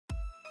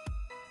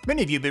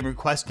Many of you have been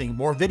requesting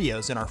more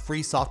videos in our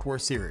free software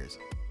series,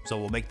 so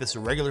we'll make this a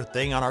regular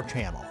thing on our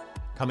channel.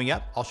 Coming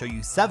up, I'll show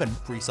you 7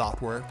 free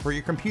software for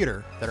your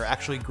computer that are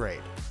actually great.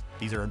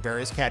 These are in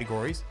various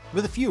categories,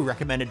 with a few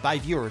recommended by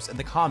viewers in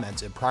the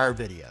comments in prior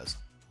videos.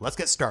 Let's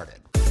get started.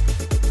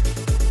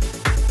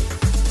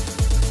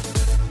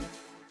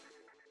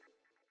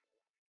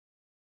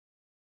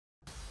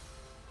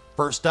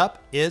 First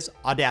up is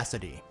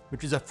Audacity,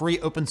 which is a free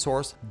open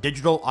source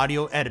digital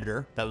audio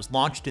editor that was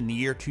launched in the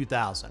year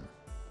 2000.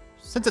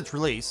 Since its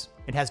release,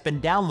 it has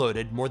been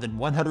downloaded more than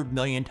 100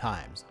 million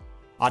times.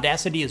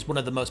 Audacity is one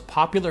of the most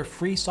popular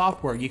free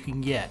software you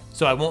can get,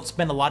 so I won't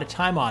spend a lot of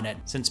time on it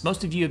since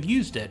most of you have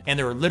used it and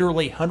there are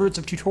literally hundreds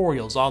of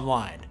tutorials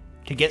online.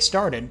 To get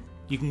started,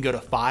 you can go to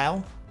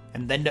File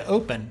and then to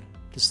Open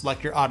to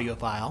select your audio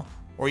file,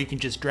 or you can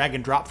just drag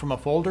and drop from a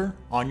folder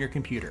on your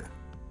computer.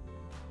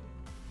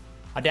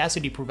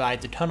 Audacity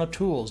provides a ton of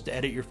tools to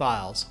edit your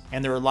files,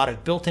 and there are a lot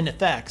of built-in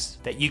effects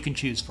that you can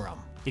choose from.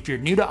 If you're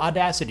new to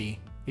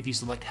Audacity, if you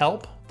select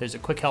Help, there's a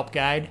quick help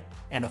guide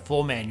and a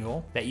full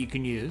manual that you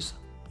can use.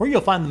 Where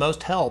you'll find the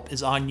most help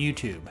is on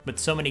YouTube, with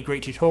so many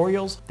great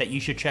tutorials that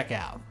you should check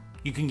out.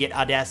 You can get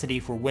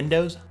Audacity for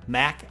Windows,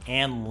 Mac,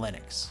 and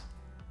Linux.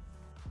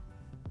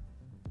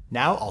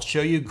 Now I'll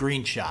show you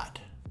Greenshot,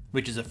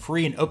 which is a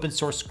free and open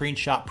source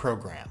screenshot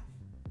program.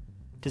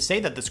 To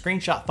say that the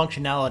screenshot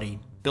functionality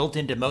built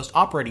into most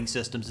operating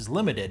systems is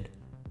limited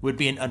would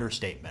be an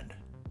understatement.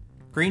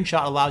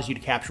 Greenshot allows you to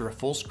capture a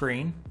full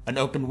screen, an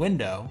open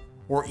window,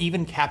 or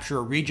even capture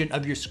a region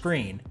of your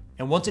screen,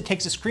 and once it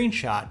takes a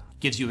screenshot,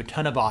 gives you a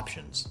ton of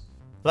options.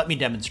 Let me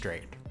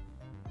demonstrate.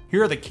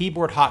 Here are the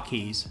keyboard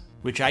hotkeys,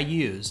 which I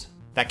use,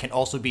 that can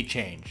also be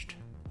changed.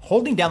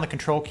 Holding down the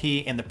Control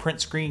key and the Print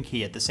Screen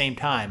key at the same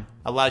time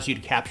allows you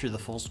to capture the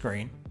full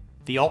screen.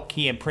 The Alt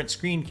key and Print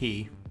Screen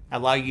key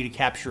allow you to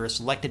capture a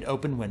selected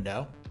open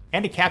window.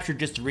 And to capture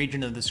just a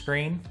region of the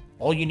screen,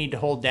 all you need to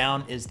hold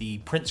down is the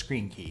Print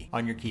Screen key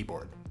on your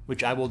keyboard,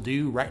 which I will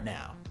do right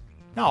now.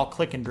 Now I'll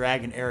click and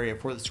drag an area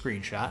for the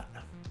screenshot,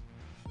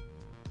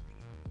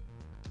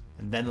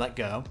 and then let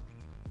go.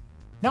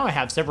 Now I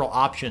have several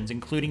options,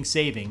 including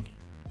saving.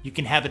 You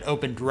can have it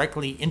open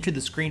directly into the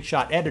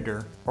screenshot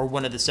editor or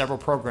one of the several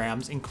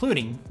programs,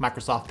 including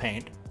Microsoft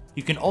Paint.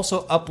 You can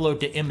also upload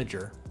to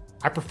Imager.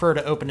 I prefer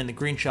to open in the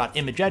Greenshot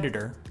image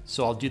editor,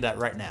 so I'll do that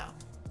right now.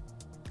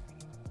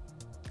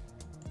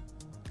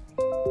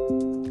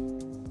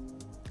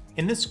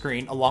 In this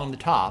screen, along the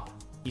top,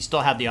 you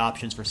still have the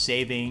options for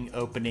saving,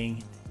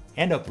 opening,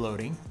 and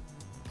uploading.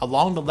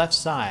 Along the left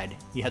side,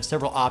 you have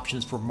several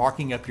options for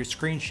marking up your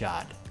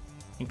screenshot,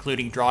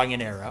 including drawing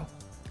an arrow.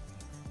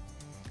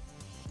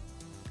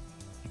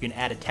 You can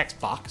add a text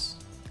box.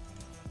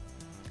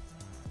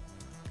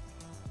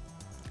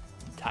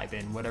 Type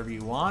in whatever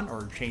you want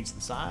or change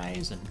the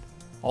size, and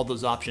all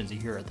those options are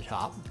here at the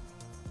top.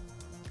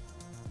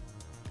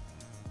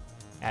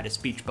 Add a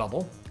speech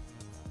bubble.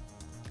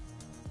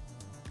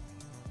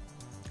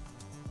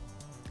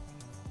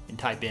 And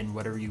type in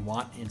whatever you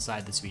want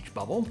inside the speech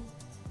bubble,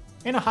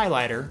 and a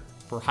highlighter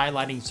for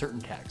highlighting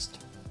certain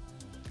text.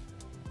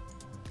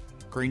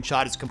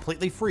 Greenshot is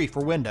completely free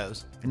for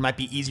Windows and might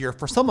be easier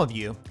for some of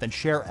you than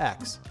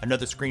ShareX,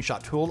 another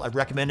screenshot tool I've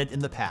recommended in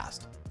the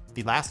past.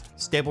 The last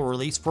stable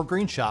release for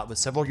Greenshot was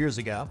several years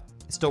ago.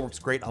 It still works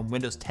great on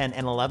Windows 10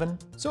 and 11,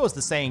 so as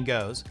the saying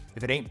goes,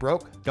 if it ain't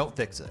broke, don't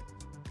fix it.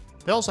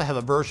 They also have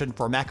a version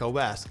for Mac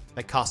OS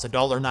that costs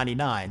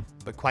 $1.99,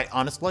 but quite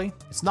honestly,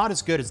 it's not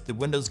as good as the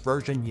Windows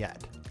version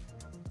yet.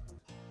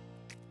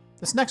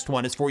 This next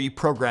one is for you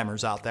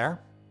programmers out there.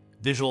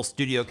 Visual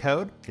Studio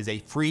Code is a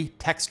free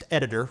text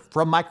editor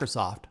from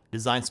Microsoft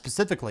designed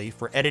specifically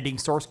for editing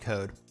source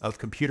code of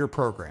computer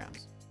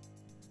programs.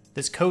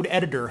 This code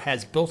editor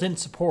has built-in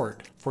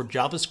support for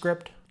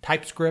JavaScript,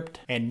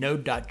 TypeScript, and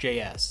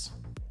Node.js.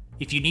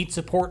 If you need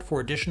support for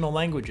additional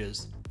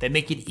languages, they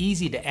make it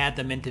easy to add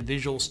them into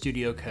Visual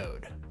Studio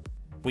Code.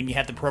 When you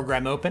have the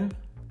program open,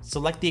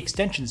 select the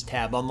Extensions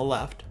tab on the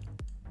left.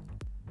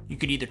 You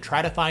could either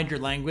try to find your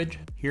language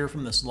here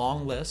from this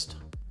long list,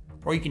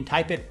 or you can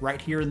type it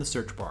right here in the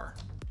search bar.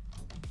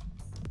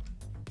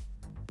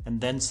 And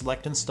then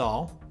select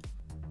Install,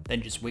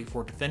 then just wait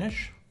for it to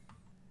finish.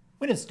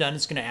 When it's done,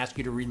 it's going to ask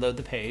you to reload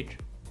the page,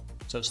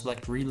 so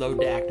select Reload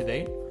to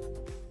activate.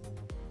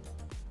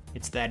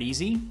 It's that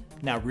easy.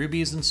 Now Ruby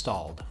is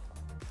installed.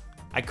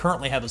 I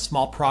currently have a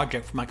small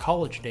project from my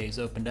college days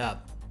opened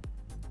up.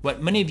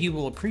 What many of you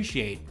will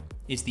appreciate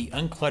is the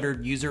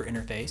uncluttered user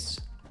interface,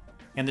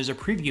 and there's a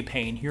preview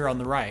pane here on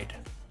the right,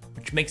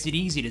 which makes it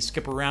easy to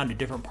skip around to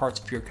different parts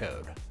of your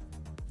code.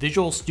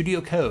 Visual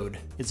Studio Code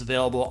is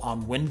available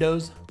on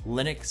Windows,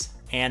 Linux,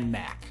 and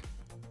Mac.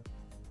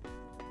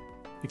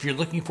 If you're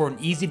looking for an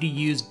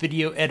easy-to-use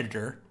video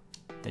editor,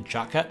 then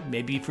Shotcut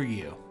may be for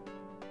you.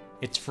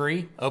 It's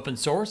free, open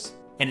source,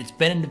 and it's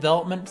been in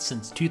development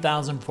since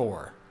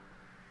 2004.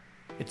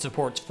 It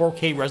supports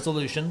 4K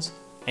resolutions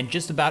and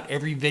just about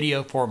every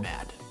video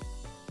format.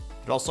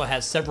 It also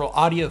has several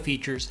audio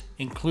features,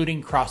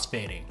 including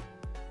crossfading.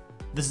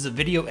 This is a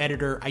video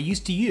editor I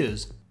used to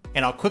use,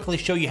 and I'll quickly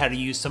show you how to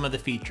use some of the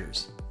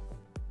features.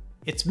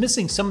 It's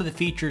missing some of the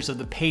features of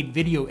the paid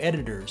video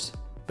editors,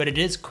 but it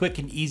is quick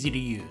and easy to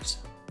use.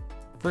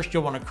 First,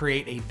 you'll want to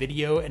create a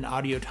video and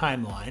audio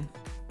timeline.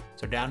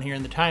 So down here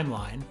in the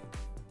timeline,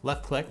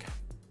 left click,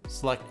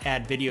 select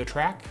Add Video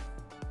Track,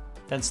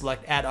 then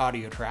select Add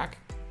Audio Track.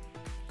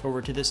 Go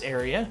over to this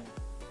area,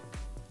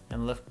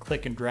 and left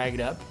click and drag it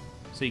up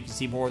so you can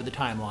see more of the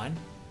timeline.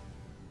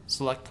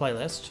 Select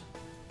Playlist,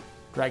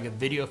 drag a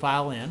video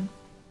file in.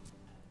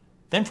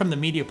 Then from the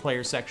Media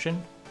Player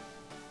section,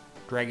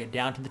 drag it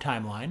down to the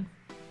timeline.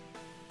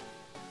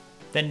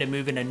 Then to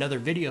move in another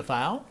video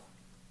file,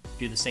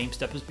 do the same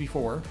step as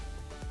before.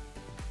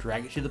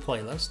 Drag it to the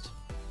playlist,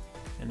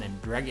 and then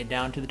drag it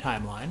down to the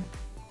timeline.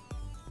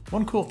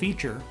 One cool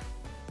feature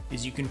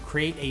is you can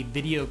create a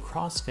video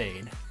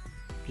crossfade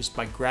just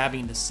by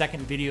grabbing the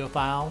second video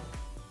file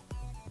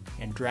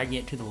and dragging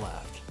it to the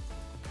left.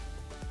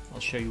 I'll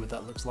show you what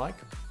that looks like.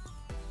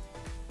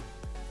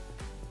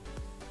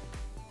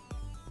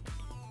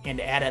 And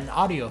to add an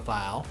audio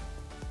file,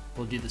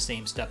 we'll do the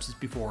same steps as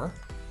before.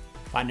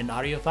 Find an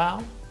audio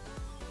file,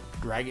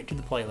 drag it to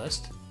the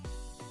playlist,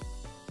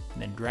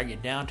 and then drag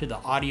it down to the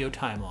audio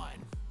timeline.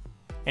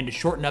 And to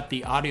shorten up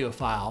the audio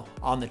file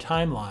on the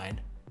timeline,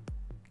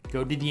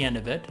 go to the end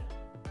of it,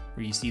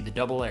 where you see the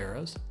double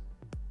arrows,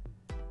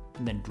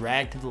 and then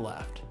drag to the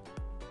left,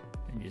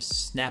 and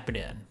just snap it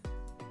in.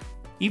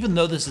 Even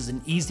though this is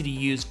an easy to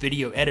use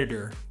video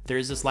editor, there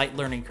is a slight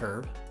learning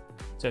curve,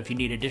 so if you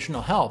need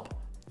additional help,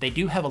 they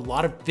do have a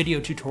lot of video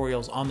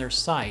tutorials on their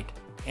site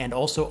and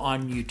also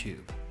on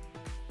YouTube.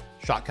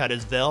 Shotcut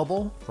is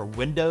available for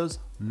Windows,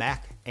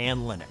 Mac,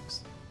 and Linux.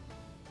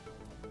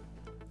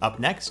 Up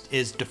next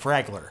is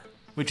Defraggler,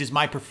 which is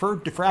my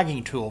preferred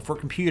defragging tool for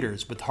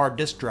computers with hard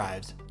disk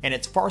drives, and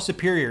it's far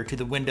superior to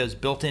the Windows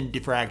built-in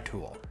defrag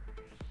tool.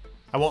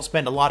 I won't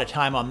spend a lot of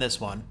time on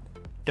this one.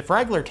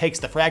 Defraggler takes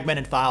the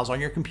fragmented files on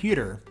your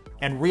computer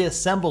and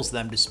reassembles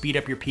them to speed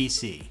up your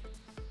PC.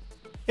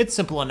 It's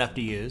simple enough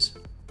to use.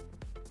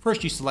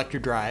 First, you select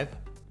your drive.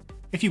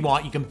 If you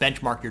want, you can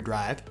benchmark your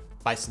drive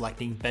by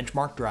selecting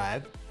Benchmark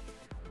Drive.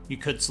 You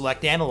could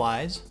select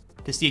Analyze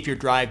to see if your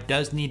drive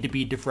does need to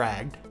be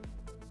defragged.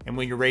 And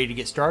when you're ready to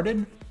get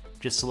started,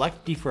 just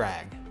select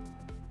Defrag.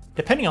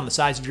 Depending on the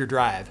size of your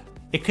drive,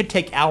 it could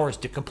take hours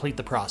to complete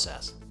the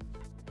process.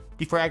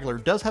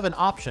 Defraggler does have an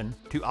option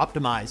to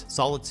optimize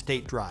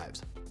solid-state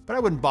drives, but I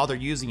wouldn't bother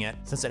using it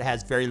since it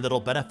has very little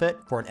benefit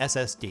for an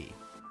SSD.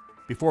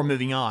 Before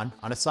moving on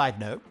a side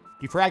note,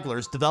 Defraggler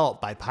is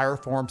developed by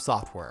Pyroform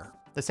Software,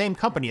 the same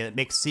company that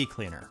makes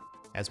CCleaner.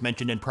 As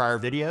mentioned in prior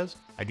videos,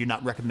 I do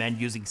not recommend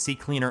using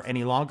CCleaner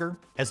any longer,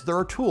 as there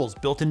are tools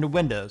built into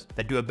Windows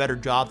that do a better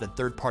job than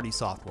third-party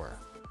software.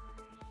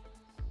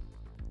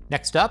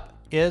 Next up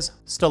is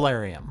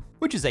Stellarium,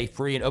 which is a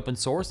free and open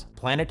source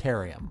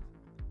planetarium.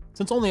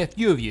 Since only a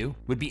few of you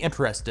would be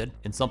interested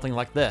in something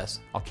like this,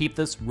 I'll keep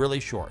this really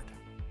short.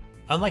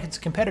 Unlike its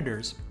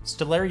competitors,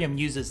 Stellarium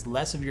uses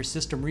less of your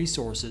system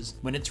resources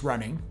when it's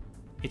running.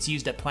 It's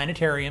used at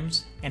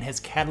planetariums and has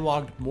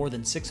cataloged more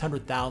than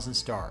 600,000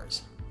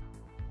 stars.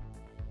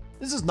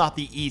 This is not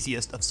the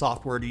easiest of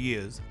software to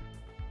use.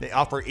 They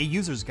offer a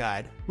user's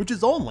guide, which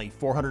is only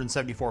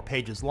 474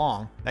 pages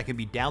long, that can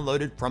be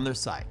downloaded from their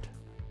site.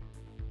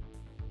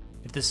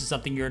 If this is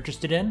something you're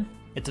interested in,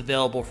 it's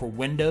available for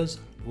Windows,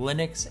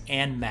 Linux,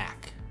 and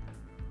Mac.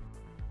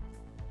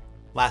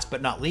 Last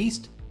but not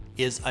least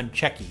is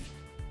Unchecky.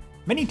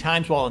 Many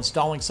times while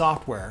installing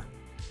software,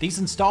 these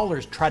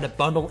installers try to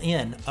bundle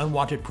in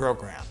unwanted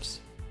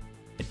programs.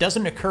 It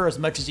doesn't occur as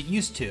much as it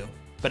used to,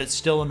 but it's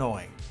still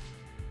annoying.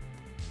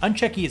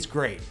 Unchecky is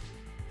great.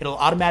 It'll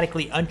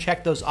automatically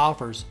uncheck those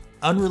offers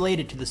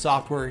unrelated to the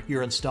software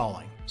you're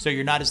installing, so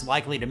you're not as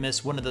likely to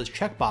miss one of those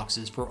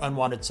checkboxes for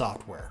unwanted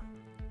software.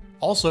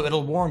 Also,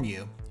 it'll warn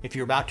you if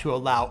you're about to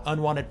allow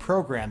unwanted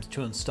programs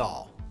to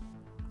install.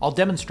 I'll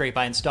demonstrate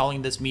by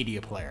installing this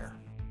media player.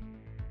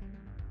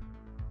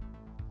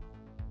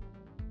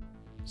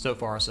 So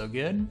far, so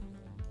good.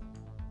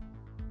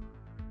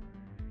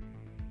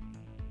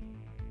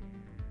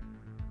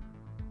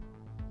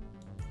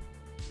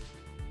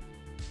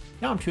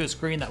 Now I'm to a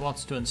screen that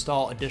wants to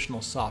install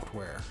additional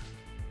software,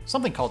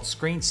 something called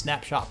Screen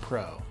Snapshot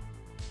Pro.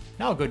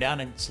 Now I'll go down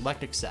and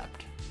select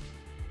Accept.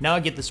 Now I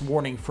get this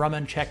warning from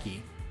Unchecky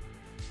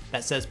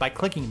that says by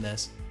clicking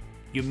this,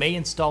 you may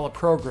install a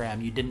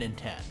program you didn't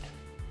intend.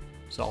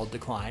 So I'll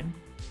decline.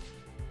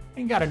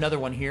 And got another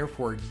one here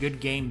for Good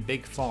Game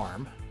Big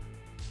Farm.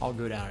 I'll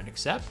go down and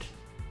accept,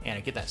 and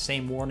I get that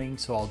same warning,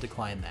 so I'll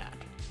decline that.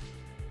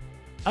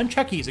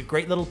 Unchecky is a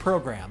great little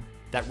program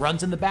that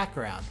runs in the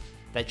background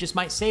that just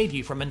might save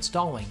you from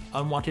installing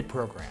unwanted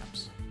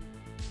programs.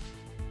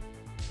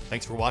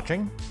 Thanks for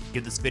watching.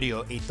 Give this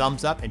video a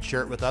thumbs up and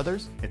share it with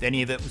others if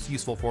any of it was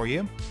useful for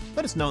you.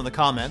 Let us know in the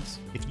comments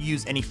if you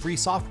use any free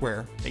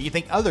software that you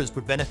think others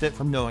would benefit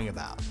from knowing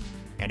about.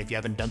 And if you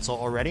haven't done so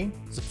already,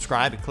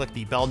 subscribe and click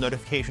the bell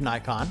notification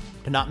icon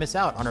to not miss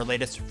out on our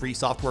latest free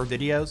software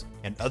videos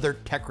and other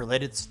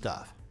tech-related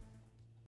stuff.